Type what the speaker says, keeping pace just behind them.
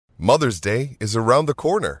Mother's Day is around the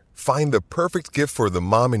corner. Find the perfect gift for the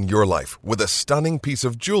mom in your life with a stunning piece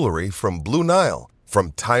of jewelry from Blue Nile.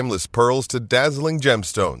 From timeless pearls to dazzling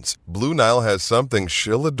gemstones, Blue Nile has something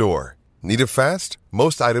she'll adore. Need it fast?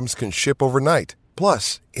 Most items can ship overnight.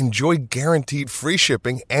 Plus, enjoy guaranteed free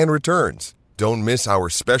shipping and returns. Don't miss our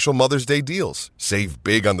special Mother's Day deals. Save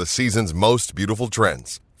big on the season's most beautiful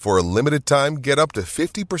trends. For a limited time, get up to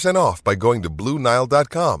 50% off by going to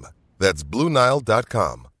BlueNile.com. That's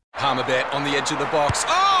BlueNile.com. Palmerbet on the edge of the box.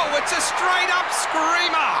 Oh, it's a straight-up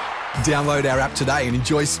screamer! Download our app today and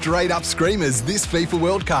enjoy straight-up screamers this FIFA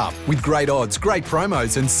World Cup with great odds, great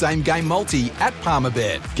promos and same-game multi at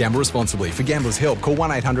Palmerbet. Gamble responsibly. For Gamblers' Help, call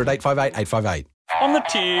 1-800-858-858. On the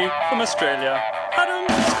tee from Australia, Adam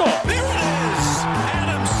Scott. There it is!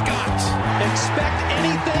 Adam Scott. Expect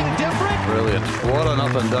anything different? Brilliant. What an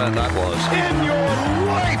up and down that was. In your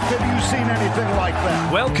life have you seen anything like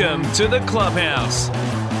that? Welcome to the Clubhouse.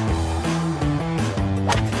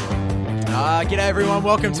 G'day everyone,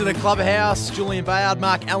 welcome to the Clubhouse. Julian Bayard,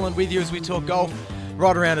 Mark Allen with you as we talk golf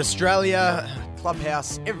right around Australia.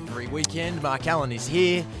 Clubhouse every weekend. Mark Allen is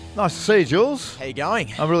here. Nice to see you, Jules. How you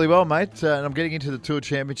going? I'm really well, mate. And I'm getting into the Tour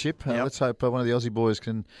Championship. Let's hope one of the Aussie boys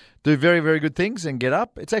can do very, very good things and get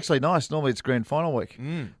up. It's actually nice. Normally it's grand final week.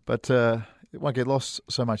 But it won't get lost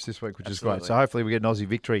so much this week, which is great. So hopefully we get an Aussie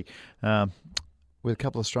victory with a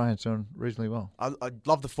couple of Australians doing reasonably well. I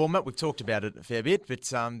love the format. We've talked about it a fair bit, but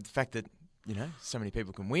the fact that so many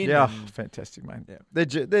people can win. Yeah, fantastic, mate.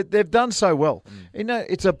 Yeah. They've done so well.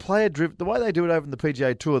 It's a player-driven. The way they do it over in the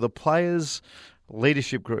PGA Tour, the Players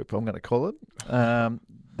Leadership Group, I'm going to call it,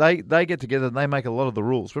 they get together and they make a lot of the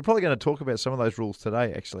rules. We're probably going to talk about some of those rules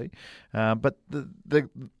today, actually. But there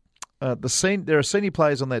are senior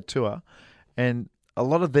players on that tour, and a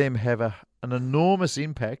lot of them have an enormous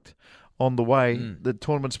impact on the way the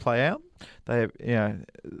tournaments play out. They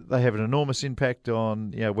have an enormous impact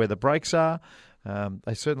on where the breaks are.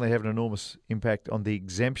 They certainly have an enormous impact on the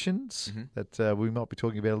exemptions that we might be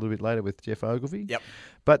talking about a little bit later with Jeff Ogilvy. Yep.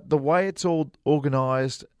 But the way it's all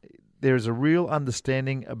organised, there is a real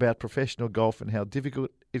understanding about professional golf and how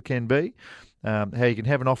difficult it can be, how you can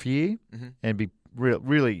have an off year and be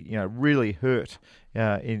really hurt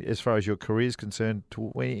as far as your career is concerned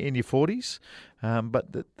in your 40s. But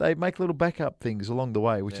they make little backup things along the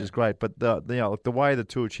way, which is great. But the way the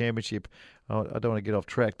Tour Championship, I don't want to get off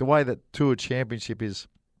track. The way that Tour Championship is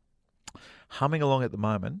humming along at the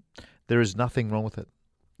moment, there is nothing wrong with it.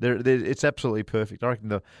 It's absolutely perfect. I reckon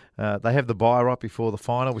they have the bye right before the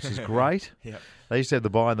final, which is great. They used to have the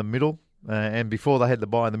bye in the middle. And before they had the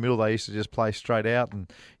bye in the middle, they used to just play straight out.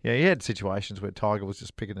 And you had situations where Tiger was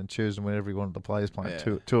just picking and choosing whenever he wanted to play. He was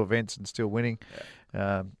playing two events and still winning.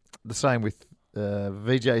 The same with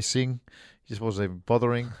Vijay Singh. He just wasn't even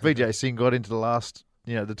bothering. Vijay Singh got into the last,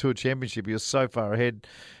 the Tour Championship. He was so far ahead,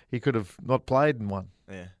 he could have not played and won.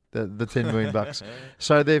 The $10 million.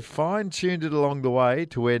 So they've fine-tuned it along the way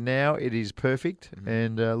to where now it is perfect.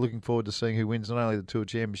 And looking forward to seeing who wins not only the Tour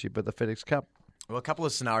Championship but the FedEx Cup. Well, a couple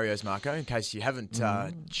of scenarios, Marco, in case you haven't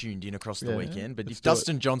tuned in across the weekend. But if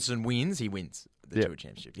Dustin Johnson wins, he wins the Tour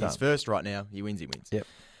Championship. He's first right now. He wins. Yep.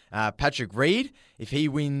 Patrick Reed, if he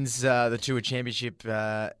wins the Tour Championship,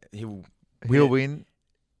 he'll win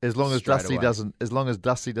as long as Dusty doesn't. As long as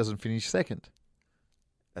Dusty doesn't finish second.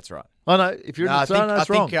 That's right. Oh no! If you're I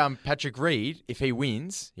wrong. think Patrick Reed, if he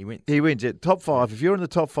wins, he wins. He wins. Yeah, top five. If you're in the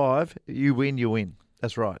top five, you win. You win.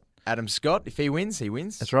 That's right. Adam Scott, if he wins, he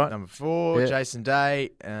wins. That's right. Number 4, Jason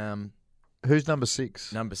Day. Who's number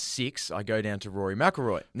 6? Number 6, I go down to Rory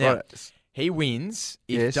McIlroy. Now, he wins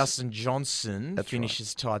if Dustin Johnson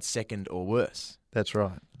finishes tied second or worse. That's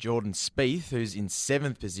right. Jordan Spieth, who's in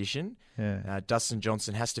 7th position. Dustin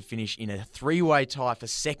Johnson has to finish in a 3-way tie for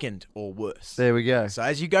second or worse. There we go. So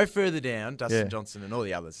as you go further down, Dustin Johnson and all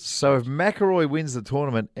the others. So if McIlroy wins the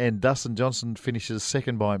tournament and Dustin Johnson finishes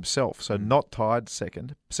second by himself, so not tied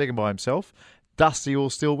second by himself, Dusty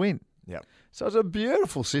will still win. Yep. So it's a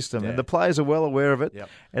beautiful system, and the players are well aware of it,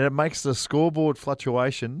 and it makes the scoreboard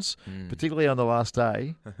fluctuations, particularly on the last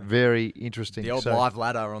day, very interesting. The old live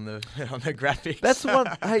ladder on the graphics. That's the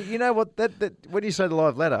one. Hey, you know what? That when you say the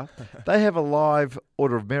live ladder, they have a live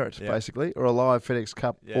order of merit, basically, or a live FedEx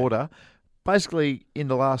Cup order. Basically, in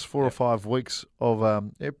the last 4 or 5 weeks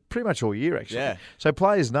of pretty much all year, actually. Yeah. So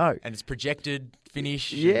players know. And it's projected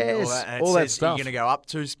finish. Yes, and all that stuff. You're going to go up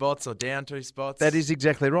 2 spots or down 2 spots. That is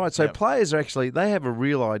exactly right. So players are actually, they have a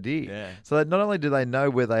real idea. Yeah. So that not only do they know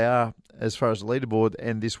where they are as far as the leaderboard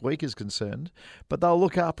and this week is concerned, but they'll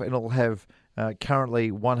look up and it'll have currently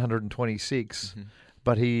 126.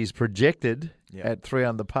 But he's projected at 3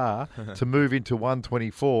 under par to move into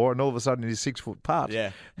 124, and all of a sudden he's 6 foot putt.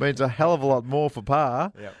 Yeah. Means a hell of a lot more for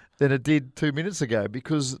par Yep. than it did 2 minutes ago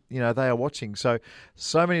because, they are watching. So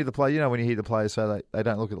many of the players, when you hear the players say they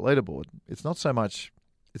don't look at the leaderboard, it's not so much,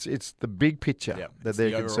 it's the big picture that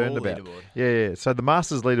they're concerned about. Leaderboard. Yeah. So the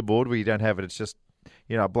Masters leaderboard, where you don't have it, it's just,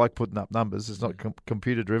 a bloke putting up numbers. It's not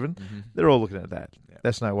computer driven. Mm-hmm. They're all looking at that. Yep.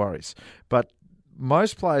 That's no worries. But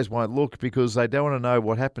most players won't look because they don't want to know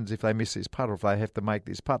what happens if they miss this putt or if they have to make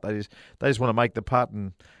this putt. They just want to make the putt,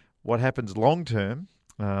 and what happens long term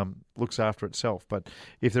looks after itself. But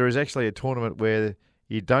if there is actually a tournament where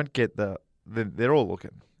you don't get then they're all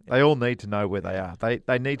looking. They all need to know where they are.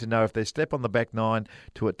 They need to know if they step on the back nine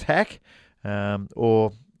to attack,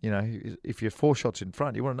 or if you're 4 shots in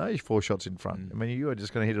front, you want to know you're 4 shots in front. I mean, you are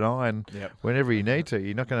just going to hit an iron whenever you need to.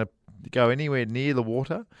 You're not going to go anywhere near the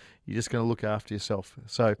water. You're just going to look after yourself.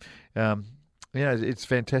 So, it's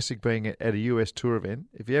fantastic being at a US tour event.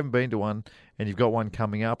 If you haven't been to one and you've got one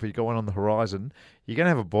coming up or you've got one on the horizon, you're going to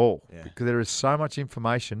have a ball because there is so much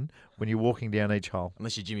information when you're walking down each hole.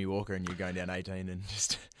 Unless you're Jimmy Walker and you're going down 18 and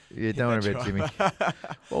just... Yeah, don't worry about Jimmy.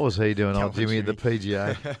 What was he doing, old Jimmy, at the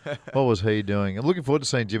PGA? What was he doing? I'm looking forward to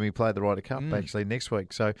seeing Jimmy play the Ryder Cup, actually, next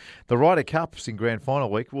week. So the Ryder Cups in Grand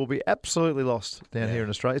Final week will be absolutely lost down here in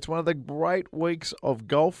Australia. It's one of the great weeks of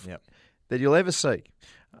golf that you'll ever see.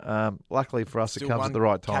 Luckily for us, it comes at the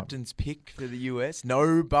right time. Captain's pick for the US.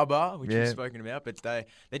 No Bubba, which we've spoken about, but they're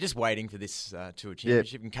just waiting for this Tour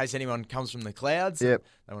Championship. In case anyone comes from the clouds, they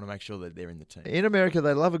want to make sure that they're in the team. In America,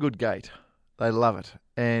 they love a good gate. They love it,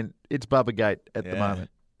 and it's Bubba Gate at the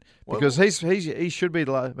moment because he should be.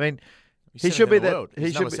 I mean, he should be that.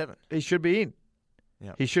 He should be in.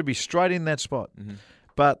 Yep. He should be straight in that spot. Mm-hmm.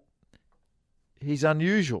 But he's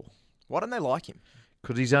unusual. Why don't they like him?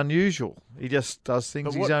 Because he's unusual. He just does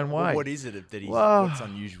things his own way. What is it that what's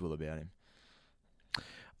unusual about him?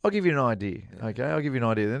 I'll give you an idea. Okay, I'll give you an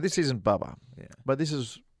idea. Now, this isn't Bubba, but this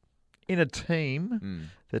is in a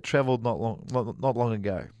team that travelled not long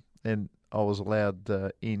ago, and I was allowed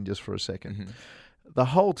in just for a second. Mm-hmm. The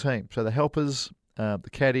whole team, so the helpers, the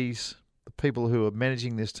caddies, the people who are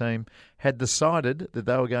managing this team, had decided that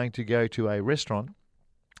they were going to go to a restaurant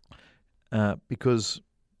because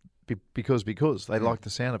they liked the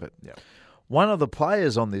sound of it. Yep. One of the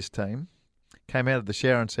players on this team came out of the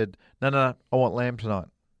shower and said, No, I want lamb tonight.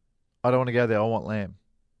 I don't want to go there. I want lamb.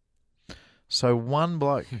 So one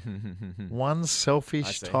bloke, one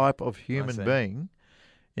selfish type of human being,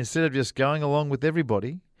 instead of just going along with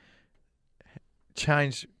everybody,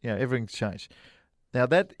 everything's changed. Now,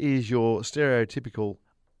 that is your stereotypical,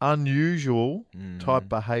 unusual type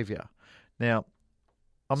behaviour. Now,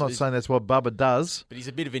 I'm not saying that's what Bubba does. But he's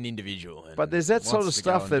a bit of an individual. But there's that sort of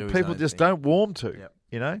stuff that people just don't warm to,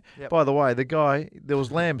 Yep. By the way, the guy, there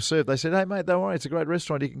was lamb served. They said, hey, mate, don't worry, it's a great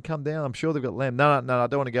restaurant. You can come down. I'm sure they've got lamb. No, I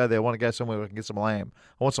don't want to go there. I want to go somewhere where I can get some lamb.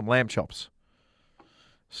 I want some lamb chops.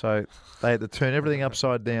 So they had to turn everything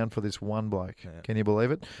upside down for this one bloke. Yeah. Can you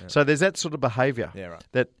believe it? Yeah. So there's that sort of behaviour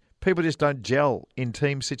that people just don't gel in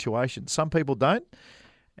team situations. Some people don't.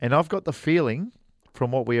 And I've got the feeling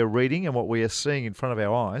from what we are reading and what we are seeing in front of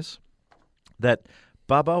our eyes that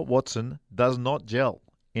Bubba Watson does not gel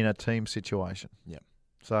in a team situation. Yep.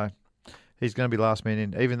 So he's going to be last man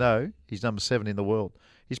in, even though he's number 7 in the world.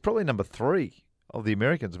 He's probably number 3 of the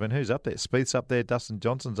Americans. I mean, who's up there? Spieth's up there. Dustin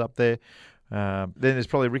Johnson's up there. Then there's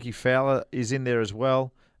probably Ricky Fowler is in there as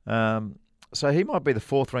well. So he might be the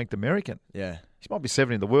 4th-ranked American. Yeah. He might be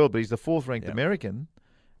 7 in the world, but he's the 4th-ranked American.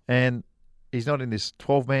 And he's not in this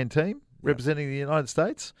 12-man team representing the United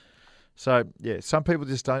States. So, some people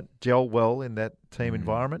just don't gel well in that team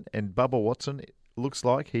environment. And Bubba Watson looks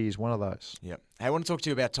like he is one of those. Yep. Hey, I want to talk to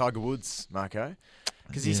you about Tiger Woods, Marco,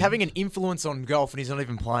 because he's having an influence on golf and he's not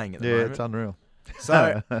even playing at the moment. Yeah, it's unreal.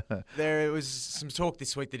 So there was some talk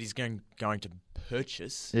this week that he's going to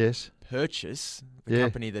purchase the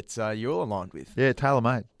company that you're all aligned with. Yeah,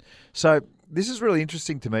 tailor-made. So this is really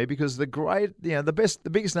interesting to me because the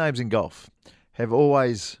biggest names in golf have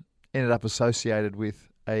always ended up associated with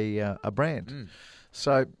a brand.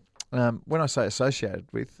 So when I say associated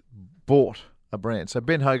with, bought a brand. So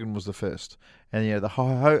Ben Hogan was the first, and the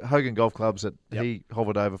Hogan golf clubs that he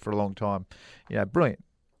hovered over for a long time. Brilliant.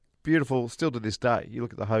 Beautiful, still to this day. You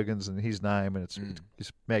look at the Hogans and his name, and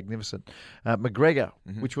it's magnificent. McGregor,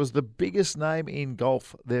 which was the biggest name in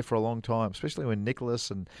golf there for a long time, especially when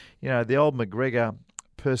Nicholas and the old McGregor,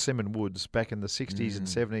 Persimmon Woods back in the 60s and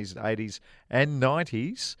 70s and 80s and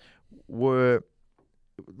 90s were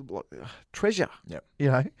treasure. Yep.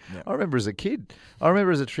 I remember as a kid.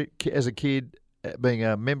 As a kid being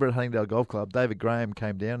a member at Huntingdale Golf Club. David Graham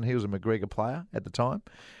came down, and he was a McGregor player at the time,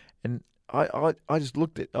 and I just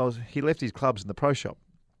looked at. He left his clubs in the pro shop,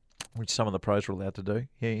 which some of the pros were allowed to do.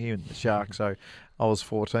 He and the Shark. So I was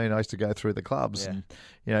 14. I used to go through the clubs and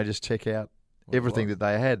just check out everything that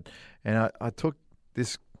they had. And I took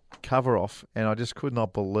this cover off, and I just could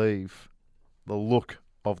not believe the look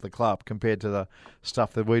of the club compared to the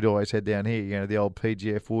stuff that we'd always had down here. The old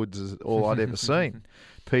PGF woods is all I'd ever seen.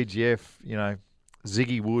 PGF,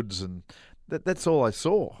 Ziggy woods, and that's all I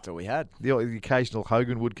saw. That's all we had. The occasional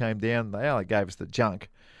Hogan wood came down. They only gave us the junk.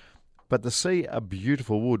 But to see a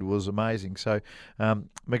beautiful wood was amazing. So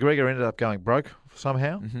McGregor ended up going broke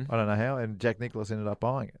somehow. Mm-hmm. I don't know how. And Jack Nicklaus ended up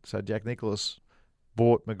buying it. So Jack Nicklaus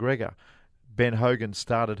bought McGregor. Ben Hogan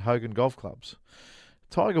started Hogan Golf Clubs.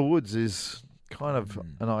 Tiger Woods is kind of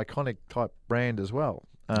an iconic type brand as well.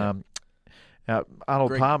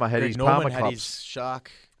 Arnold Palmer had his Palmer clubs. Had his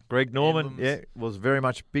Shark. Greg Norman, was very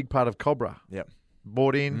much a big part of Cobra. Yep.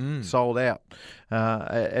 Bought in, sold out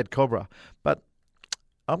at Cobra. But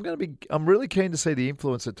I'm really keen to see the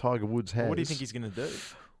influence that Tiger Woods has. What do you think he's going to do?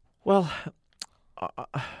 Well,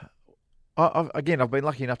 I've been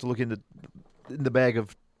lucky enough to look in the bag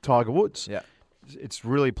of Tiger Woods. Yeah. It's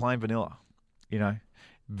really plain vanilla,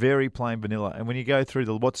 very plain vanilla. And when you go through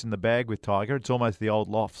what's in the bag with Tiger, it's almost the old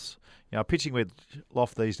lofts. Pitching wedge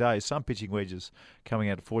loft these days, some pitching wedges coming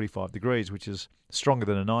out at 45 degrees, which is stronger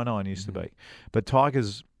than a 9-iron used to be. But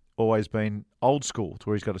Tiger's always been old school, to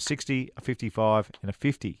where he's got a 60, a 55, and a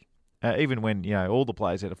 50. Even when, all the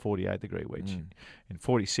players had a 48-degree wedge. And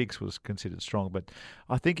 46 was considered strong. But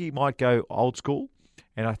I think he might go old school.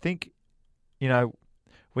 And I think,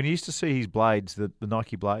 when you used to see his blades, the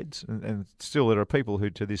Nike blades, and still there are people who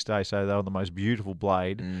to this day say they're the most beautiful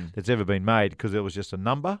blade that's ever been made, because it was just a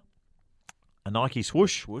number, a Nike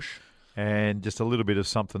swoosh, and just a little bit of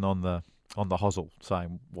something on the hosel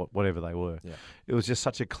saying whatever they were. Yeah. It was just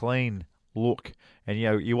such a clean look, and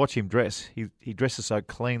you watch him dress. He dresses so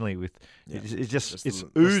cleanly with it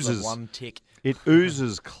oozes one tick. It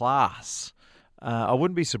oozes class. I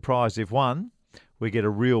wouldn't be surprised if we get a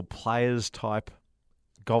real players type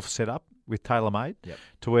golf setup with TaylorMade,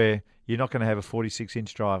 to where you're not going to have a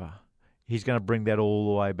 46-inch driver. He's going to bring that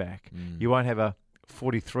all the way back. You won't have a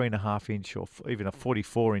 43.5-inch or even a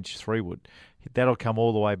 44-inch 3-wood. That'll come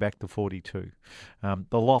all the way back to 42.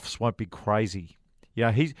 The lofts won't be crazy.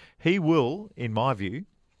 He will, in my view,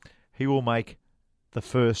 he will make the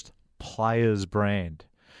first players brand.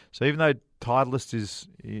 So even though Titleist is,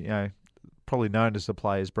 probably known as the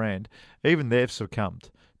players brand, even they've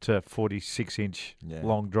succumbed to 46-inch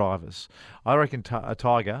long drivers. I reckon a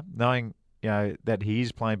Tiger, knowing that he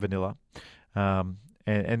is playing vanilla,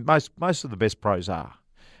 and most of the best pros are,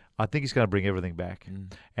 I think he's going to bring everything back.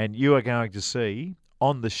 And you are going to see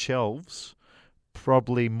on the shelves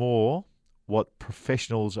probably more what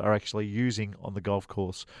professionals are actually using on the golf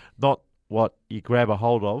course, not what you grab a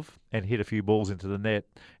hold of and hit a few balls into the net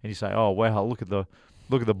and you say, oh wow, look at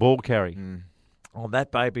the ball carry. On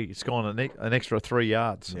that baby, it's gone an extra 3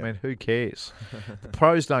 yards. I mean, who cares? The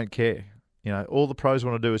pros don't care. All the pros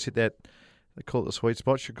want to do is hit that. They call it the sweet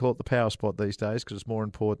spot. Should call it the power spot these days because it's more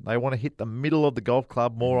important. They want to hit the middle of the golf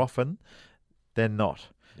club more often than not.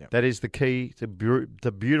 Yep. That is the key to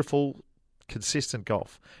beautiful, consistent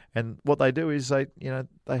golf. And what they do is they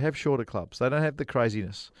have shorter clubs. They don't have the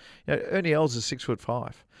craziness. Ernie Els is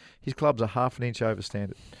 6'5". His clubs are half an inch over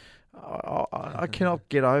standard. I cannot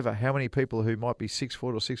get over how many people who might be 6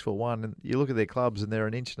 foot or 6'1", and you look at their clubs and they're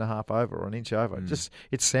an inch and a half over or an inch over.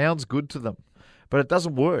 It sounds good to them, but it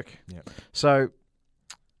doesn't work. Yep. So,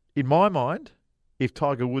 in my mind, if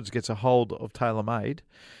Tiger Woods gets a hold of TaylorMade,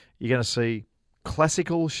 you're going to see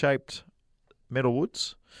classical shaped metal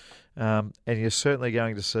woods, and you're certainly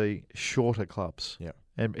going to see shorter clubs. Yep.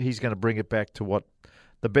 And he's going to bring it back to what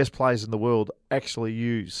the best players in the world actually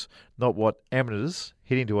use, not what amateurs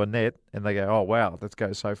hit into a net and they go, "Oh wow, let's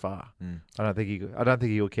go so far." I don't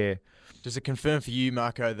think he'll care. Does it confirm for you,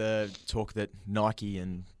 Marco, the talk that Nike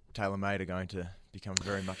and TaylorMade are going to become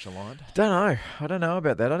very much aligned? I don't know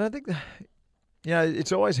about that. I don't think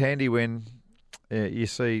it's always handy when you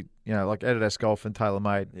see like Adidas Golf and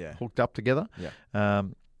TaylorMade hooked up together.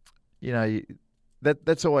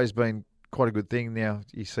 That's always been quite a good thing. Now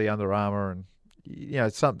you see Under Armour and.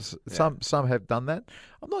 Some have done that.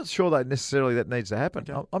 I'm not sure that necessarily that needs to happen.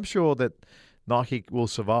 Okay. I'm sure that Nike will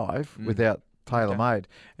survive without TaylorMade,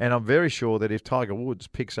 and I'm very sure that if Tiger Woods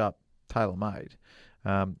picks up TaylorMade,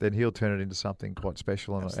 then he'll turn it into something quite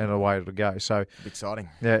special and a way to go. So exciting.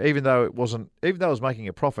 Yeah, even though it was making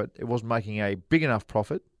a profit, it wasn't making a big enough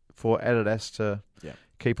profit for Adidas to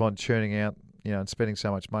keep on churning out, and spending so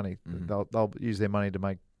much money. They'll use their money to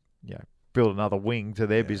make build another wing to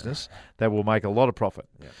their business that will make a lot of profit.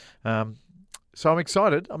 Yeah. So I'm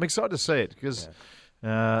excited. I'm excited to see it because,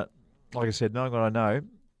 like I said, knowing what I know,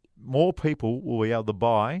 more people will be able to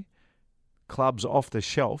buy clubs off the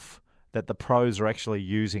shelf that the pros are actually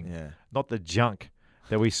using, not the junk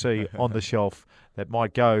that we see on the shelf that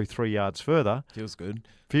might go 3 yards further.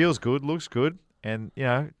 Feels good, looks good, and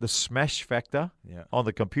the smash factor on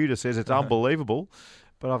the computer says it's unbelievable.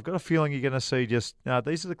 But I've got a feeling you're going to see these are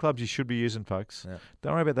the clubs you should be using, folks. Yeah.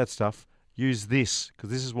 Don't worry about that stuff. Use this because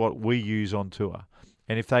this is what we use on tour.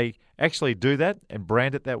 And if they actually do that and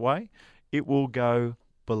brand it that way, it will go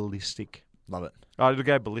ballistic. Love it. Oh, it'll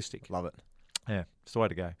go ballistic. Love it. Yeah, it's the way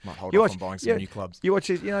to go. Might hold off on buying some new clubs. You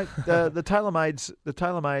watch it. The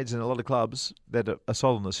TaylorMades and a lot of clubs that are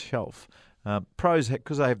sold on the shelf. Pros,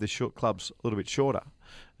 because they have the short clubs a little bit shorter.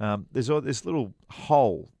 There's this little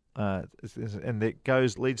hole, and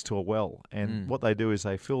it leads to a well. And what they do is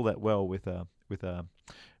they fill that well with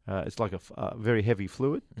it's like a very heavy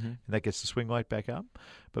fluid, and that gets the swing weight back up.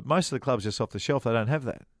 But most of the clubs just off the shelf, they don't have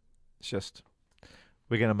that. It's just,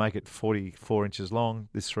 we're going to make it 44 inches long,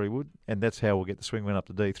 this 3 wood, and that's how we'll get the swing weight up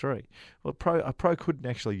to D3. Well, a pro couldn't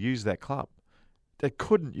actually use that club. They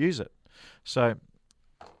couldn't use it. So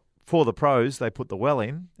for the pros, they put the well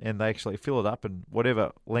in, and they actually fill it up, and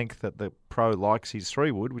whatever length that the pro likes his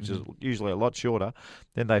 3 wood, which is usually a lot shorter,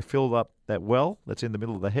 then they fill up that well that's in the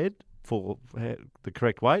middle of the head for the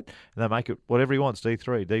correct weight, and they make it whatever he wants,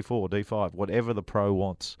 D3, D4, D5, whatever the pro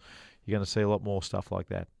wants. You're going to see a lot more stuff like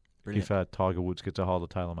that. Brilliant. If Tiger Woods gets a hold of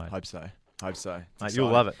TaylorMade. Hope so. Mate, you'll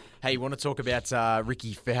love it. Hey, you want to talk about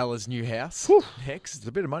Ricky Fowler's new house next? There's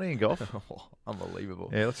a bit of money in golf. Unbelievable.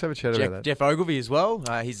 Yeah, let's have a chat about that. Jeff Ogilvy as well.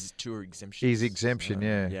 His tour exemption. His exemption,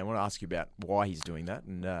 yeah. Yeah, I want to ask you about why he's doing that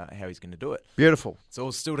and how he's going to do it. Beautiful. It's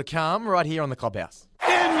all still to come right here on the Clubhouse.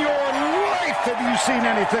 In your life, have you seen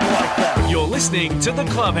anything like that? You're listening to the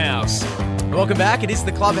Clubhouse. Welcome back. It is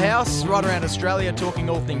the Clubhouse, right around Australia, talking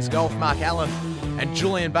all things golf. Mark Allen and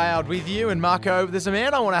Julian Bayard with you. And Marco, there's a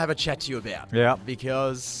man I want to have a chat to you about. Yeah.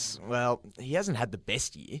 Because, well, he hasn't had the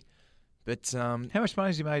best year. But how much money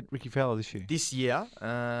has he made, Ricky Fowler, this year? This year,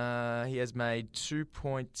 he has made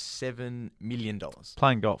 $2.7 million.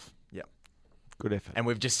 Playing golf. Yeah. Good effort. And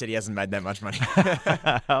we've just said he hasn't made that much money.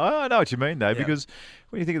 I know what you mean, though, because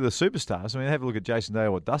when you think of the superstars, have a look at Jason Day,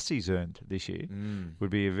 what Dusty's earned this year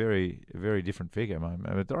would be a very, very different figure. I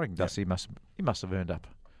reckon Dusty must have earned up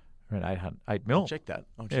around $8 million. I'll check that.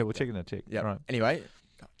 We're checking that tick. Yeah. Right. Anyway,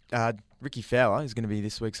 Ricky Fowler is going to be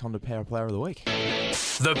this week's Honda Power Player of the Week.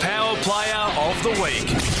 The Power Player of the Week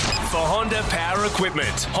for Honda Power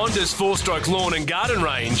Equipment. Honda's 4-stroke lawn and garden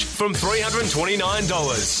range from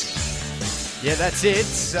 $329. Yeah, that's it.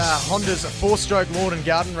 Honda's 4-stroke lawn and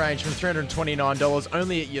garden range from $329.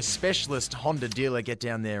 Only at your specialist Honda dealer. Get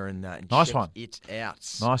down there and nice check one. it out.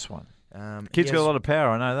 Nice one. Kid's got a lot of power,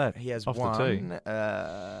 I know that. He has off won the tee.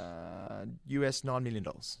 US $9 million,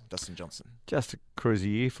 Dustin Johnson. Just a cruisy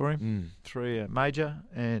year for him. 3 major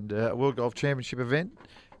and World Golf Championship event.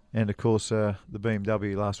 And, of course, the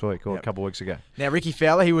BMW last week or a couple of weeks ago. Now, Ricky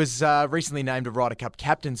Fowler, he was recently named a Ryder Cup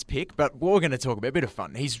captain's pick, but what we're going to talk about, a bit of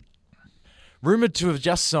fun. He's rumoured to have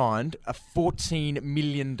just signed a $14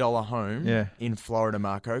 million home in Florida,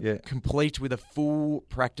 Marco, complete with a full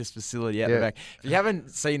practice facility out the back. If you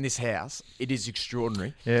haven't seen this house, it is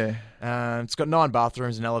extraordinary. Yeah. It's got 9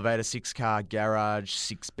 bathrooms, an elevator, 6-car garage,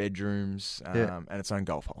 6 bedrooms, and its own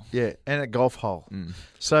golf hole. Yeah, and a golf hole.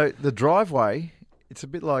 So the driveway, it's a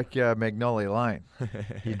bit like Magnolia Lane.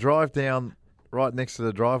 You drive down right next to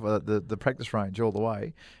the driveway, the practice range all the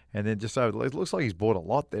way, and then just over, it looks like he's bought a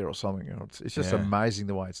lot there or something. It's just amazing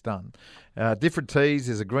the way it's done. Different tees.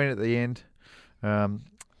 There's a green at the end.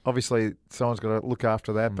 Obviously, someone's got to look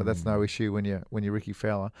after that, but that's no issue when you're Ricky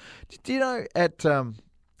Fowler. Do you know at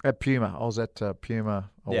Puma? I was at Puma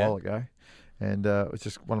a while ago, and it's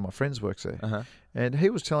just one of my friends works there, and he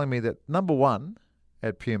was telling me that number 1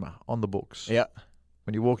 at Puma on the books. Yeah.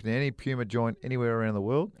 When you walk into any Puma joint anywhere around the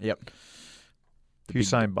world. Yep.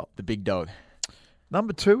 Usain Bolt, the big dog.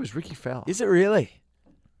 Number 2 is Ricky Fowler. Is it really?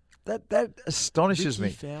 That astonishes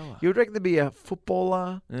Ricky me. Fowler. You would reckon there'd be a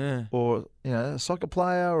footballer or a soccer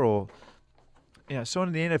player or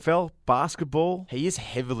someone in the NFL, basketball. He is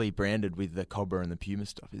heavily branded with the Cobra and the Puma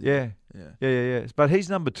stuff, isn't he? Yeah. But he's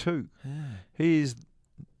number 2. Yeah. He is,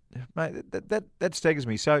 mate. That staggers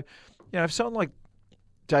me. So, if someone like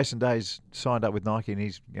Jason Day's signed up with Nike and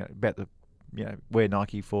he's about to wear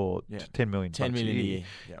Nike for $10 million. $10 million a year.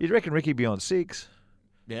 Yep. You'd reckon Ricky be on 6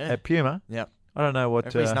 at Puma. Yeah. I don't know what...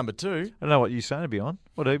 If he's number 2. I don't know what Usain would be on.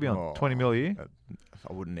 What would he be on? $20 million a year?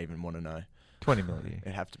 I wouldn't even want to know. $20 million a year.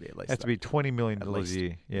 It'd have to be at least It has to be $20 million a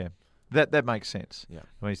year. Yeah. That makes sense. Yeah.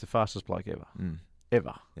 I mean, he's the fastest bloke ever.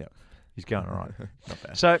 Ever. Yeah. He's going all right. Not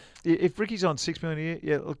bad. So if Ricky's on $6 million a year,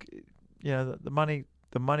 yeah, look, the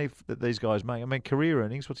money that these guys make. I mean, career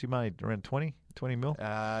earnings. What's he made? Around 20 mil.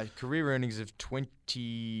 Career earnings of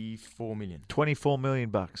 $24 million. $24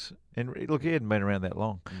 million. And look, he hadn't been around that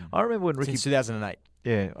long. I remember when Ricky since 2008.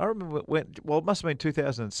 Yeah, I remember when. Well, it must have been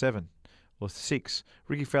 2007 or 6.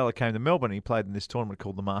 Ricky Fowler came to Melbourne. He played in this tournament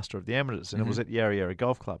called the Master of the Amateurs, and it was at Yarra Yarra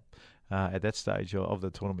Golf Club at that stage of the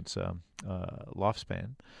tournament's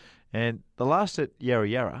lifespan. And the last at Yarra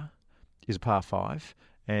Yarra is a par 5.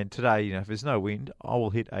 And today, if there's no wind, I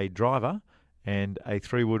will hit a driver and a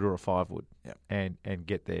 3-wood or a 5-wood and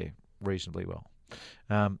get there reasonably well.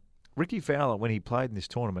 Ricky Fowler, when he played in this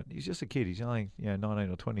tournament, he's just a kid. He's only 19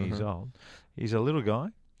 or 20 years old. He's a little guy.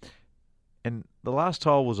 And the last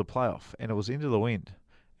hole was a playoff, and it was into the wind.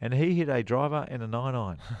 And he hit a driver and a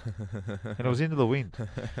 9-iron. And it was into the wind.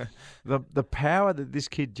 The power that this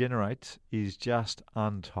kid generates is just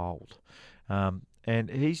untold. And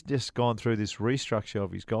he's just gone through this restructure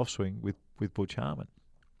of his golf swing with Butch Harmon.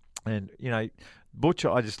 And, Butch,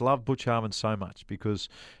 I just love Butch Harmon so much because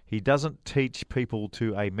he doesn't teach people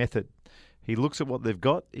to a method. He looks at what they've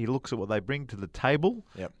got, he looks at what they bring to the table,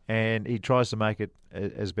 and he tries to make it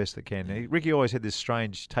as best they can. Ricky always had this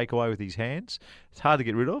strange takeaway with his hands. It's hard to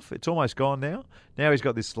get rid of. It's almost gone now. Now he's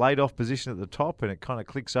got this laid-off position at the top, and it kind of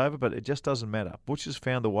clicks over, but it just doesn't matter. Butch has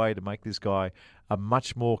found a way to make this guy a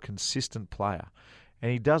much more consistent player.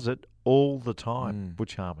 And he does it all the time,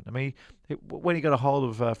 Butch Harmon. I mean, when he got a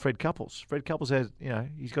hold of Fred Couples has,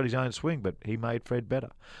 he's got his own swing, but he made Fred better.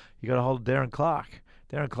 He got a hold of Darren Clark.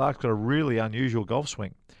 Darren Clark's got a really unusual golf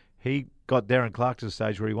swing. He got Darren Clark to the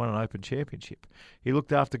stage where he won an Open Championship. He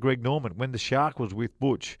looked after Greg Norman. When the Shark was with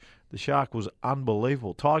Butch, the Shark was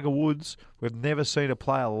unbelievable. Tiger Woods, we've never seen a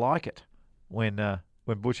player like it when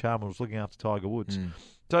Butch Harmon was looking after Tiger Woods.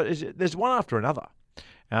 So there's one after another.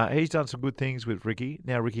 He's done some good things with Ricky.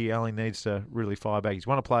 Now Ricky only needs to really fire back. He's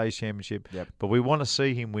won a Players' Championship, but we want to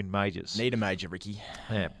see him win majors. Need a major, Ricky.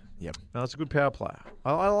 Yeah. Yep. No, it's a good power player.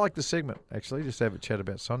 I like the segment, actually, just to have a chat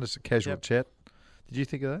about Son, just a casual chat. Did you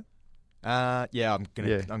think of that? Yeah, I'm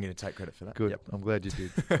gonna take credit for that. Good. Yep. I'm glad you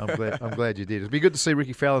did. I'm glad you did. It'll be good to see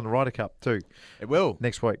Ricky Fowler in the Ryder Cup too. It will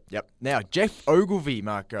next week. Yep. Now Jeff Ogilvy,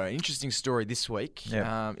 Marco, interesting story this week.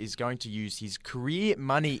 Is going to use his career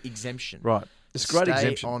money exemption. Right. It's a great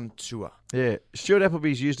exemption. On tour. Yeah. Stuart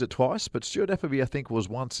Appleby's used it twice, but Stuart Appleby, I think, was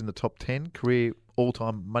once in the top 10 career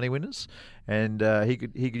all-time money winners, and he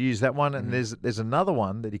could use that one. And there's another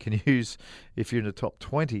one that he can use if you're in the top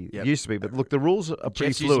 20. It used to be, but look, the rules are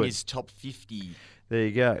pretty Jeff's fluid. Using his top 50. There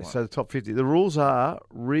you go. Right. So the top 50. The rules are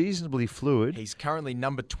reasonably fluid. He's currently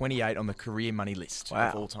number 28 on the career money list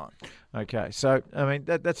of all time. Okay, so I mean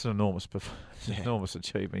that's an enormous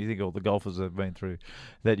achievement. You think all the golfers that have been through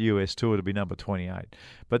that US tour to be number 28.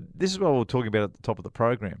 But this is what we were talking about at the top of the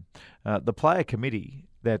program. The player committee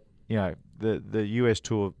that the US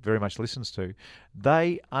tour very much listens to,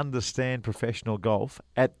 they understand professional golf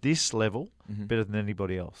at this level better than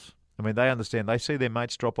anybody else. I mean, they understand. They see their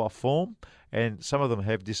mates drop off form, and some of them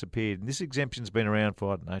have disappeared. And this exemption's been around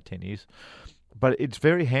for, 10 years. But it's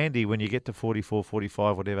very handy when you get to 44,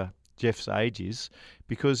 45, whatever Jeff's age is,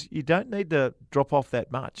 because you don't need to drop off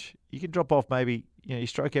that much. You can drop off maybe, your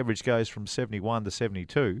stroke average goes from 71 to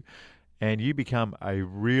 72, and you become a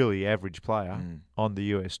really average player on the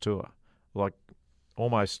US tour. Like,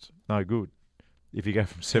 almost no good if you go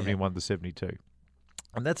from 71 to 72.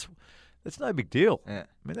 And that's no big deal. Yeah.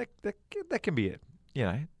 I mean, that can be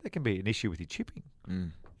that can be an issue with your chipping.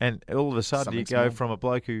 And all of a sudden Something you go small. from a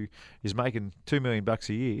bloke who is making $2 million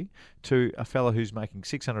a year to a fella who's making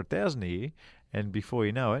 $600,000 a year, and before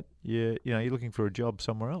you know it, you're looking for a job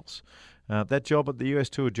somewhere else. That job at the US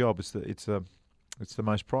Tour job, it's the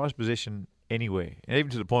most prized possession anywhere, and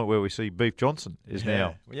even to the point where we see Beef Johnson is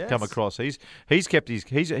now come across. He's kept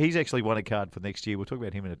he's actually won a card for next year. We'll talk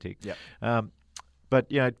about him in a tick. Yep. But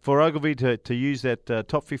for Ogilvy to use that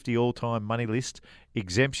top 50 all-time money list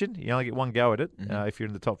exemption, you only get one go at it if you're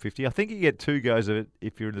in the top 50. I think you get 2 goes at it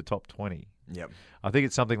if you're in the top 20. Yep. I think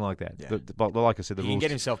it's something like that. Yeah. Like I said, the he rules. can get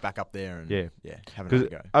himself back up there and have another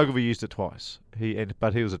go. Ogilvy used it twice.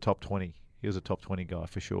 But he was a top 20. He was a top 20 guy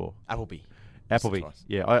for sure. Appleby.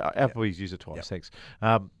 Yeah. Appleby's used it twice. Thanks.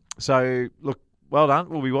 So look, well done.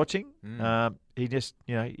 We'll be watching. He just,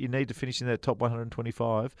 you need to finish in that top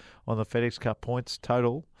 125 on the FedEx Cup points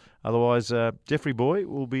total. Otherwise, Jeffrey Boy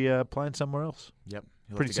will be playing somewhere else. Yep.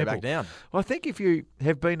 He'll Pretty have to simple. go back down. Well, I think if you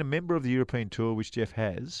have been a member of the European Tour, which Jeff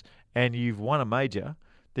has, and you've won a major,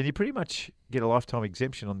 then you pretty much get a lifetime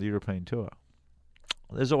exemption on the European Tour.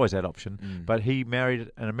 There's always that option. But he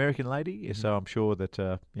married an American lady, so I'm sure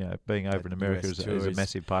that being over in America is a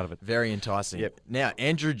massive part of it. Very enticing. Yep. Now,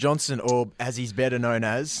 Andrew Johnson, or as he's better known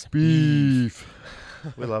as... Beef.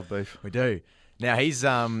 We love beef. We do. Now, he's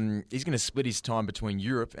going to split his time between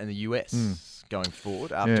Europe and the US going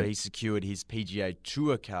forward after he secured his PGA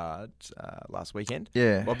Tour card last weekend.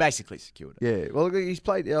 Yeah. Well, basically secured it. Yeah. Well, he's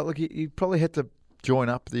played... he probably had to join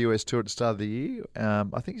up the US Tour at the start of the year. I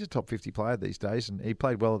think he's a top 50 player these days, and he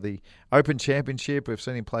played well at the Open Championship. We've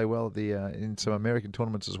seen him play well at the in some American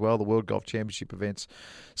tournaments as well, the World Golf Championship events.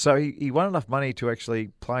 So he won enough money to actually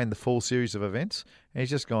play in the full series of events, and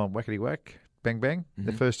he's just gone whackety-whack, bang, bang,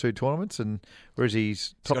 the first two tournaments, and whereas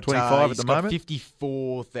he's top 25 at the moment.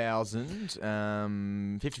 54,000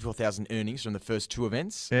 earnings from the first two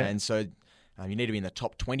events, and so you need to be in the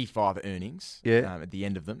top 25 earnings at the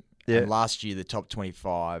end of them. Yeah. And last year, the top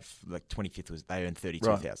 25, like 25th, they earned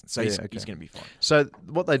 32,000. Right. So he's going to be fine. So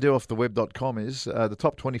what they do off the web.com is the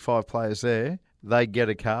top 25 players there, they get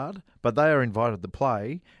a card, but they are invited to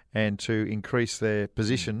play and to increase their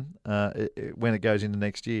position when it goes into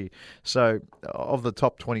next year. So of the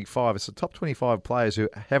top 25, it's the top 25 players who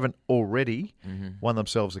haven't already won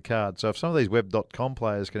themselves a card. So if some of these web.com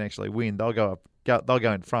players can actually win, they'll go up. They'll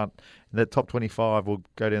go in front, and that top 25 will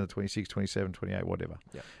go down to 26, 27, 28, whatever.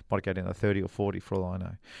 Yep. Might go down to 30 or 40 for all I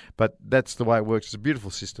know. But that's the way it works. It's a beautiful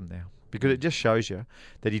system now because it just shows you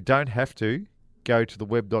that you don't have to go to the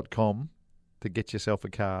web.com to get yourself a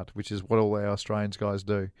card, which is what all our Australians guys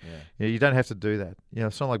do. Yeah. You don't have to do that.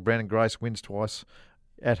 Someone like Brandon Grace wins twice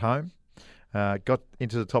at home. Got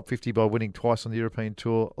into the top 50 by winning twice on the European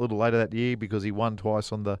Tour a little later that year because he won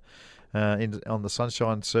twice on the on the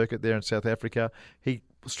Sunshine Circuit there in South Africa. He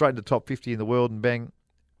straight into top 50 in the world, and bang,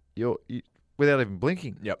 you without even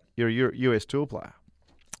blinking, you're a US Tour player.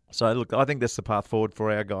 So look, I think that's the path forward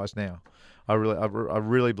for our guys now. I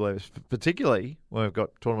really believe, particularly when we've got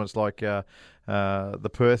tournaments like the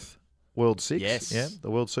Perth World Six,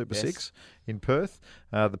 the World Super Six in Perth,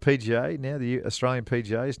 the PGA now, the Australian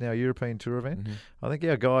PGA is now a European Tour event. I think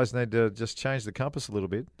our guys need to just change the compass a little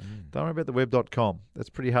bit. Don't worry about the web.com. That's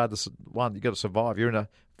pretty hard to you've got to survive. You're in a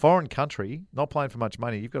foreign country, not playing for much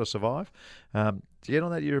money. You've got to survive. To get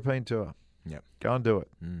on that European Tour. Yep. Go and do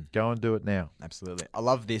it. Go and do it now. Absolutely. I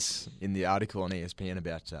love this in the article on ESPN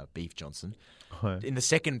about Beef Johnson. In the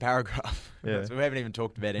second paragraph, so we haven't even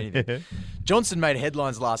talked about anything. Johnson made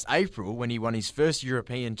headlines last April when he won his first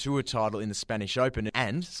European Tour title in the Spanish Open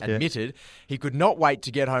and admitted he could not wait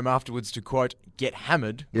to get home afterwards to, quote, get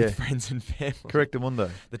hammered with friends and family. Correct, Mundo.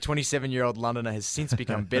 The 27-year-old Londoner has since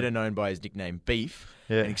become better known by his nickname Beef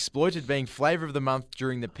and exploited being flavour of the month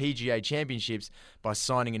during the PGA Championships by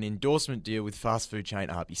signing an endorsement deal with fast food chain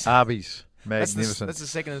Arby's. Arby's. Magnificent. That's the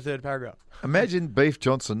second and third paragraph. Imagine Beef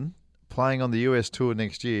Johnson playing on the US Tour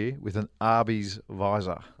next year with an Arby's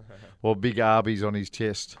visor or big Arby's on his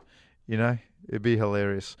chest. It'd be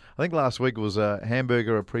hilarious. I think last week was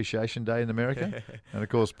Hamburger Appreciation Day in America, and of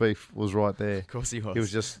course Beef was right there. Of course he was. He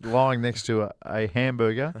was just lying next to a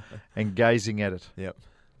hamburger and gazing at it. Yep.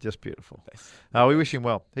 Just beautiful. We wish him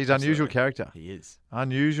well. He's an unusual character. He is.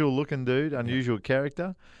 Unusual looking dude, unusual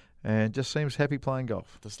character. And just seems happy playing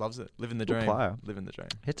golf. Just loves it. Living the dream. Player. Living the dream.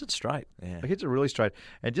 Hits it straight. Yeah. Hits it really straight.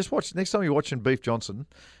 And just watch, next time you're watching Beef Johnson,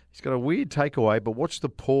 he's got a weird takeaway, but watch the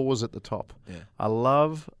pause at the top. Yeah. I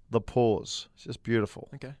love the pause. It's just beautiful.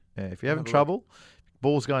 Okay. Yeah, if you're having trouble,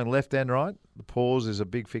 ball's going left and right, the pause is a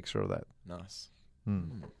big fixer of that. Nice.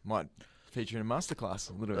 Might feature in a masterclass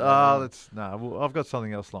a little bit. I've got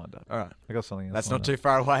something else lined up. All right. I've got something else. That's not too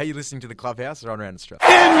far away. You're listening to the Clubhouse or on Around Australia.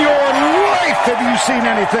 In your life have you seen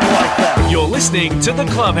anything like that? You're listening to the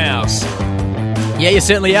Clubhouse. Yeah, you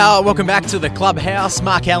certainly are. Welcome back to the Clubhouse.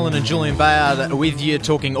 Mark Allen and Julian Bayard with you,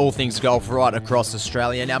 talking all things golf right across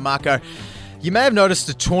Australia. Now, Marco, you may have noticed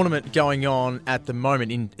a tournament going on at the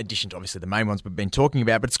moment, in addition to obviously the main ones we've been talking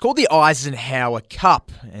about, but it's called the Eisenhower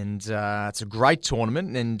Cup, and it's a great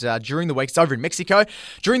tournament, and during the week, it's over in Mexico.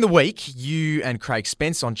 During the week, you and Craig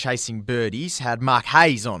Spence on Chasing Birdies had Mark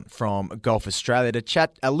Hayes on from Golf Australia to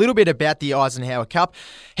chat a little bit about the Eisenhower Cup,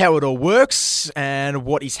 how it all works, and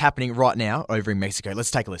what is happening right now over in Mexico.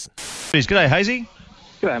 Let's take a listen. G'day, Hazy.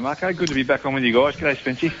 G'day, Marco. Good to be back on with you guys. G'day,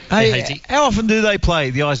 Spencey. Hey, how often do they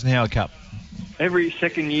play the Eisenhower Cup? Every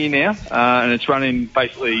second year now, and it's run in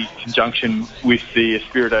basically conjunction with the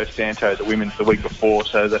Espirito Santo, the women's the week before.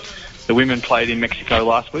 So the women played in Mexico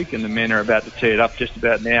last week, and the men are about to tee it up just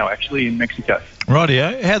about now, actually, in Mexico.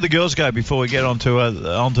 Rightio. How'd the girls go before we get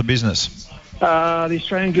onto business? The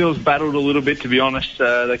Australian girls battled a little bit, to be honest.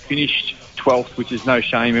 They finished 12th, which is no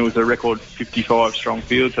shame. It was a record 55-strong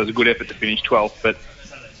field, so it was a good effort to finish 12th. But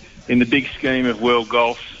in the big scheme of world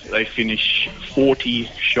golf, they finish 40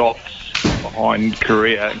 shots behind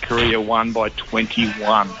Korea, and Korea won by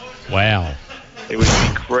 21. Wow. It was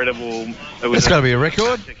incredible. It's got to be a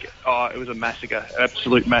record. It was a massacre,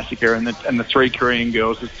 absolute massacre. And the 3 Korean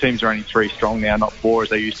girls, the teams are only 3 strong now, not 4 as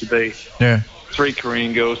they used to be. Yeah. 3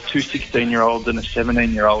 Korean girls, 2 16-year-olds and a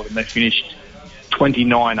 17-year-old, and they finished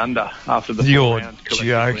 29 under after the 4 rounds.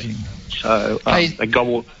 You're joking. So they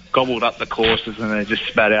gobbled up the courses and they just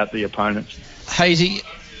spat out the opponents. Hazy,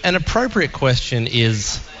 an appropriate question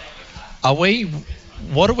is,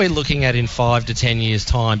 what are we looking at in 5 to 10 years'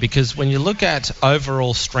 time? Because when you look at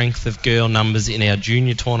overall strength of girl numbers in our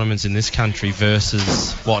junior tournaments in this country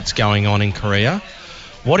versus what's going on in Korea,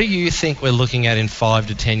 what do you think we're looking at in 5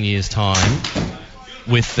 to 10 years' time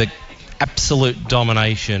with the absolute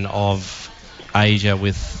domination of Asia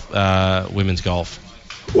with women's golf?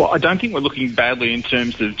 Well, I don't think we're looking badly in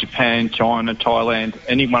terms of Japan, China, Thailand,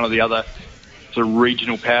 any one of the other sort of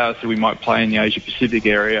regional powers that we might play in the Asia-Pacific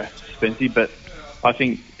area, Spencer. But I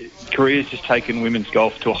think Korea's just taken women's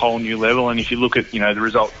golf to a whole new level. And if you look at, the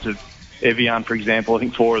results of Evian, for example, I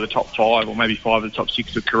think 4 of the top 5 or maybe 5 of the top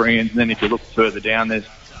 6 are Koreans. And then if you look further down, there's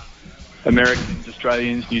Americans,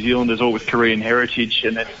 Australians, New Zealanders, all with Korean heritage.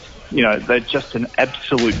 And, they're just an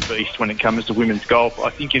absolute beast when it comes to women's golf.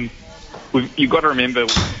 I think you've got to remember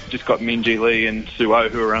we've just got Minjee Lee and Suo,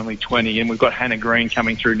 who are only 20, and we've got Hannah Green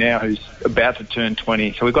coming through now, who's about to turn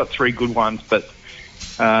 20. So we've got 3 good ones, but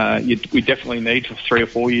we definitely need for 3 or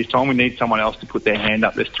 4 years' time, we need someone else to put their hand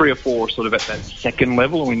up. There's 3 or 4 sort of at that second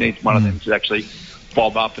level, and we need one of them to actually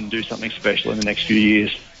bob up and do something special in the next few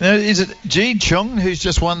years. Now, is it Ji Chung who's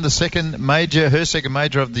just won her second major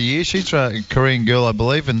of the year? She's a Korean girl, I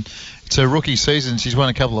believe, and it's her rookie season. She's won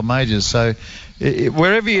a couple of majors. So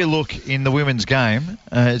wherever you look in the women's game,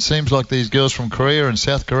 it seems like these girls from Korea and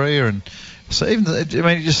South Korea, and so even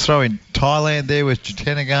you just throw in Thailand there with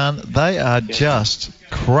Jatanagarn, they are just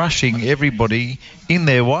crushing everybody in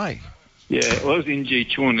their way. Yeah, well, it was in Ji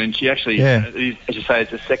Chun, and she actually, as you say,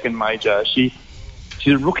 it's a second major. She's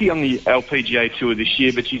a rookie on the LPGA Tour this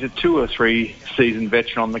year, but she's a 2 or 3 season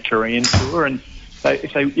veteran on the Korean Tour, and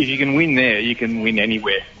if you can win there, you can win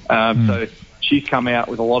anywhere. So she's come out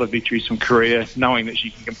with a lot of victories from Korea, knowing that she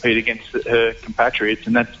can compete against her compatriots,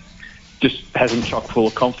 and that just has them chock full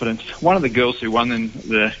of confidence. One of the girls who won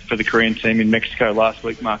for the Korean team in Mexico last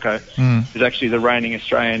week, Marco, is actually the reigning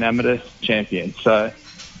Australian amateur champion. So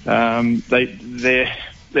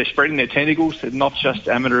they're spreading their tentacles. They're not just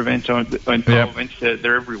amateur events or events.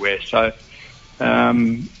 They're everywhere. So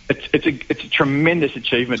it's a tremendous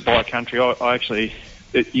achievement by a country.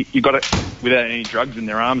 You got to, without any drugs in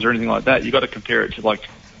their arms or anything like that, you got to compare it to like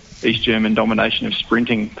East German domination of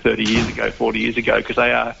sprinting 30 years ago, 40 years ago, because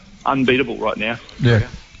they are unbeatable right now. Yeah,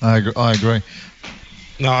 I agree.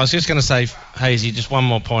 No, I was just going to say, Hazy, just one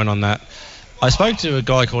more point on that. I spoke to a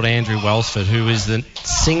guy called Andrew Welsford, who is he's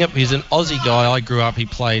an Aussie guy. I grew up, he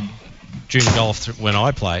played junior golf when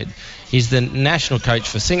I played. He's the national coach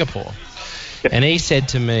for Singapore. Yep. And he said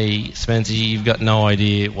to me, Spencer, you've got no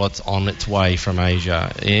idea what's on its way from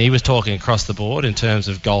Asia. He was talking across the board in terms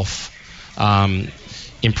of golf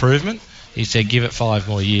improvement. He said, give it 5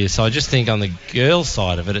 more years. So I just think on the girls'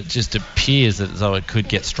 side of it, it just appears as though it could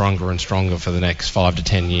get stronger and stronger for the next 5 to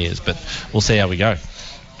 10 years. But we'll see how we go.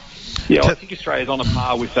 Yeah, I think Australia's on a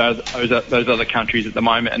par with those other countries at the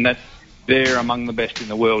moment, and that they're among the best in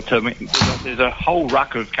the world. So there's a whole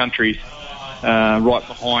ruck of countries right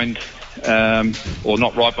behind, or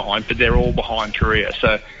not right behind, but they're all behind Korea.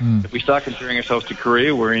 So if we start comparing ourselves to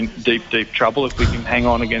Korea, we're in deep, deep trouble. If we can hang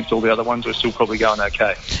on against all the other ones, we're still probably going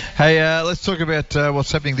okay. Hey, let's talk about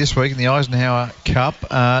what's happening this week in the Eisenhower Cup.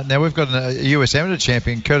 Now, we've got a US amateur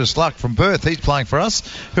champion, Curtis Luck from Perth. He's playing for us.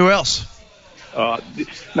 Who else?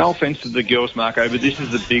 No offence to the girls, Marco, but this is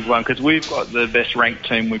the big one because we've got the best ranked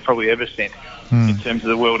team we've probably ever sent in terms of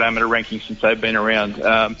the world amateur rankings since they've been around.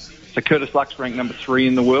 So Curtis Luck's ranked number 3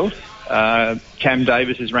 in the world. Cam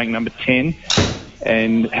Davis is ranked number 10.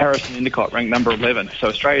 And Harrison Endicott ranked number 11. So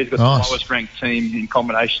Australia's got the lowest ranked team in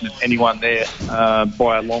combination of anyone there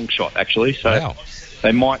by a long shot, actually. So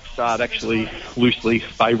they might start actually loosely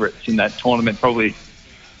favourites in that tournament. Probably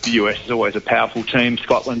the US is always a powerful team.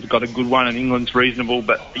 Scotland's got a good one and England's reasonable.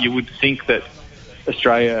 But you would think that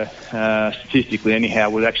Australia, statistically anyhow,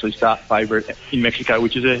 would actually start favourite in Mexico,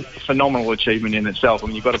 which is a phenomenal achievement in itself. I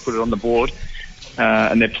mean, you've got to put it on the board.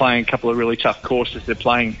 And they're playing a couple of really tough courses. They're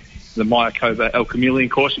playing the Mayakoba El Chameleon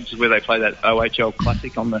course, which is where they play that OHL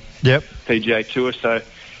Classic on the PGA Tour. So,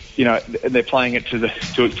 they're playing it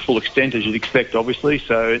to its full extent, as you'd expect, obviously.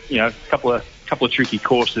 So, a couple of couple of tricky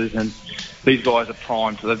courses, and these guys are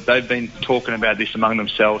primed. They've been talking about this among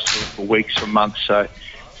themselves for weeks, for months. So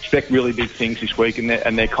expect really big things this week, and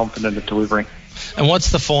they're confident of delivering. And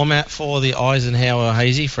what's the format for the Eisenhower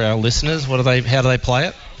Hazy for our listeners? How do they play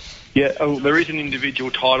it? Yeah, there is an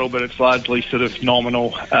individual title, but it's largely sort of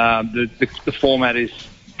nominal. The format is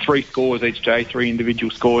 3 scores each day, 3 individual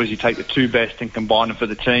scores. You take the 2 best and combine them for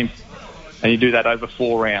the team, and you do that over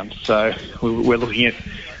 4 rounds. So we're looking at,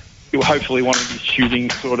 you'll hopefully want to be shooting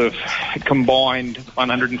sort of combined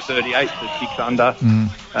 138, so 6 under.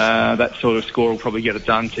 That sort of score will probably get it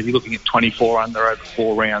done. So if you're looking at 24 under over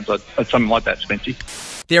 4 rounds, something like that, Spency.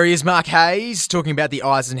 There he is, Mark Hayes, talking about the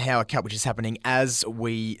Eisenhower Cup, which is happening as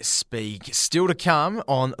we speak. Still to come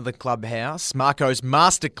on the Clubhouse. Marco's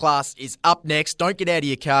Masterclass is up next. Don't get out of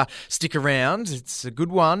your car. Stick around. It's a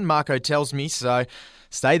good one, Marco tells me, so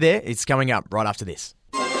stay there. It's coming up right after this.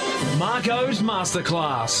 Marco's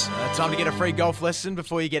Masterclass. Time to get a free golf lesson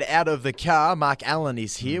before you get out of the car. Mark Allen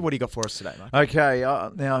is here. What do you got for us today, Mark? Okay,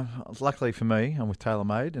 now, luckily for me, I'm with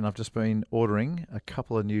TaylorMade, and I've just been ordering a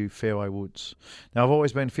couple of new fairway woods. Now, I've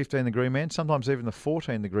always been a 15-degree man, sometimes even the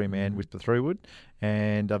 14-degree man with the 3-wood,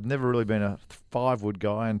 and I've never really been a 5-wood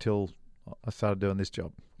guy until I started doing this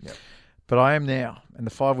job. Yep. But I am now, and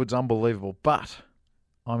the 5-wood's unbelievable, but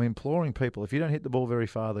I'm imploring people, if you don't hit the ball very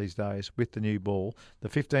far these days with the new ball, the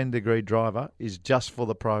 15-degree driver is just for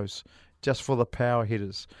the pros, just for the power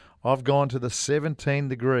hitters. I've gone to the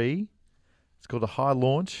 17-degree, it's called a high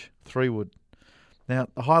launch 3-wood. Now,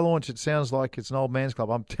 the high launch, it sounds like it's an old man's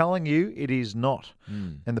club. I'm telling you, it is not.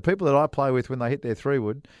 And the people that I play with when they hit their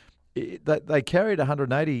 3-wood, they carry it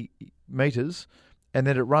 180 metres and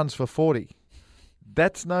then it runs for 40.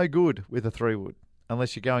 That's no good with a 3-wood.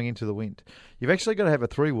 Unless you're going into the wind. You've actually got to have a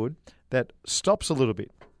 3-wood that stops a little bit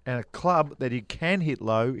and a club that you can hit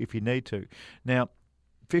low if you need to. Now,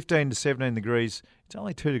 15 to 17 degrees, it's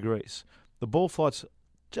only 2 degrees. The ball flight's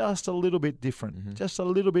just a little bit different, just a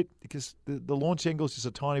little bit, because the launch angle is just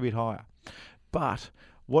a tiny bit higher. But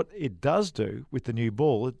what it does do with the new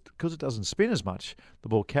ball, because it doesn't spin as much, the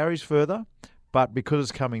ball carries further, but because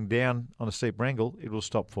it's coming down on a steep angle, it will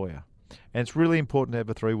stop for you. And it's really important to have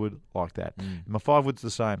a 3-wood like that. My 5-wood's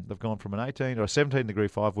the same. They've gone from an 18 or a 17-degree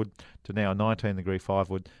 5-wood to now a 19-degree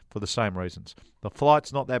 5-wood for the same reasons. The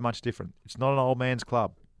flight's not that much different. It's not an old man's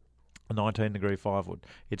club, a 19-degree 5-wood.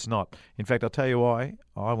 It's not. In fact, I'll tell you why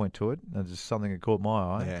I went to it. And it's something that caught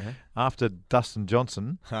my eye. Yeah. After Dustin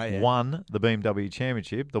Johnson won the BMW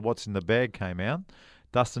Championship, the What's in the Bag came out.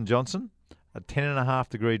 Dustin Johnson, a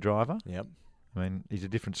 10.5-degree driver. Yep. I mean, he's a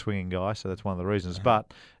different swinging guy, so that's one of the reasons.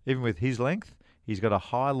 But even with his length, he's got a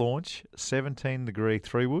high launch 17-degree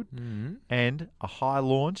 3-wood and a high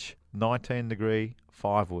launch 19-degree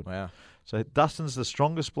 5-wood. Wow. So Dustin's the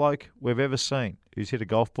strongest bloke we've ever seen who's hit a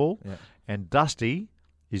golf ball. Yeah. And Dusty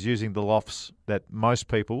is using the lofts that most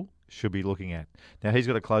people should be looking at. Now, he's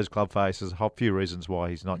got a closed club face. There's a few reasons why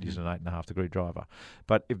he's not using an 8.5-degree driver.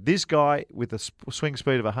 But if this guy with a swing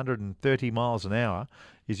speed of 130 miles an hour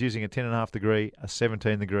is using a 10.5-degree, a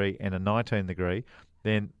 17-degree, and a 19-degree,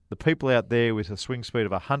 then the people out there with a swing speed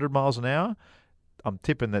of 100 miles an hour, I'm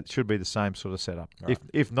tipping that should be the same sort of setup, right.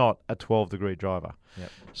 if not a 12-degree driver.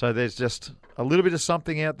 Yep. So there's just a little bit of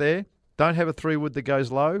something out there. Don't have a 3-wood that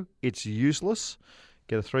goes low. It's useless.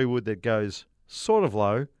 Get a 3-wood that goes sort of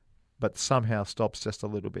low, but somehow stops just a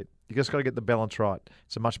little bit. You just got to get the balance right.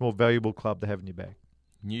 It's a much more valuable club to have in your bag.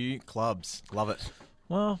 New clubs. Love it.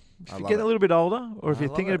 Well, if you're getting a little bit older, or if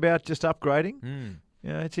you're thinking about just upgrading,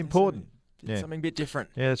 it's important. Something a bit different.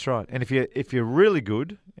 Yeah, that's right. And if you're really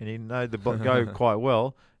good and you know the go quite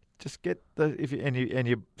well, just get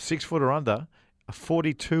you're 6 foot or under, a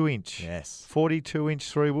 42-inch. Yes.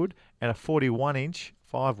 42-inch 3-wood and a 41-inch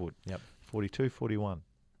 5-wood. Yep. 42, 41.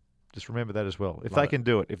 Just remember that as well. If they can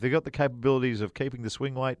do it, if they've got the capabilities of keeping the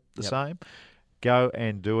swing weight the same, go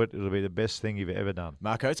and do it. It'll be the best thing you've ever done.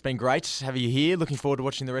 Marco, it's been great having you here. Looking forward to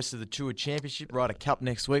watching the rest of the Tour Championship. Ryder Cup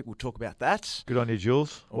next week. We'll talk about that. Good on you,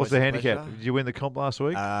 Jules. Always What's the a handicap? pleasure. Did you win the comp last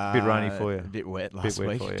week? A bit rainy for you. A bit wet last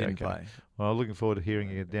week. For you. Didn't play. Well, looking forward to hearing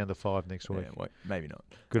you down to 5 next week. Yeah, maybe not.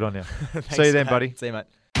 Good on you. See you then, buddy. See you, mate.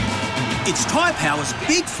 It's Tyre Power's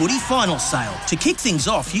Big Footy Final Sale. To kick things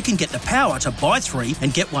off, you can get the power to buy 3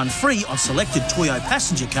 and get 1 free on selected Toyo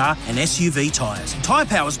passenger car and SUV tyres. Tyre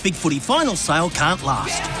Power's Big Footy Final Sale can't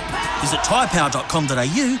last. Visit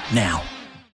tyrepower.com.au now.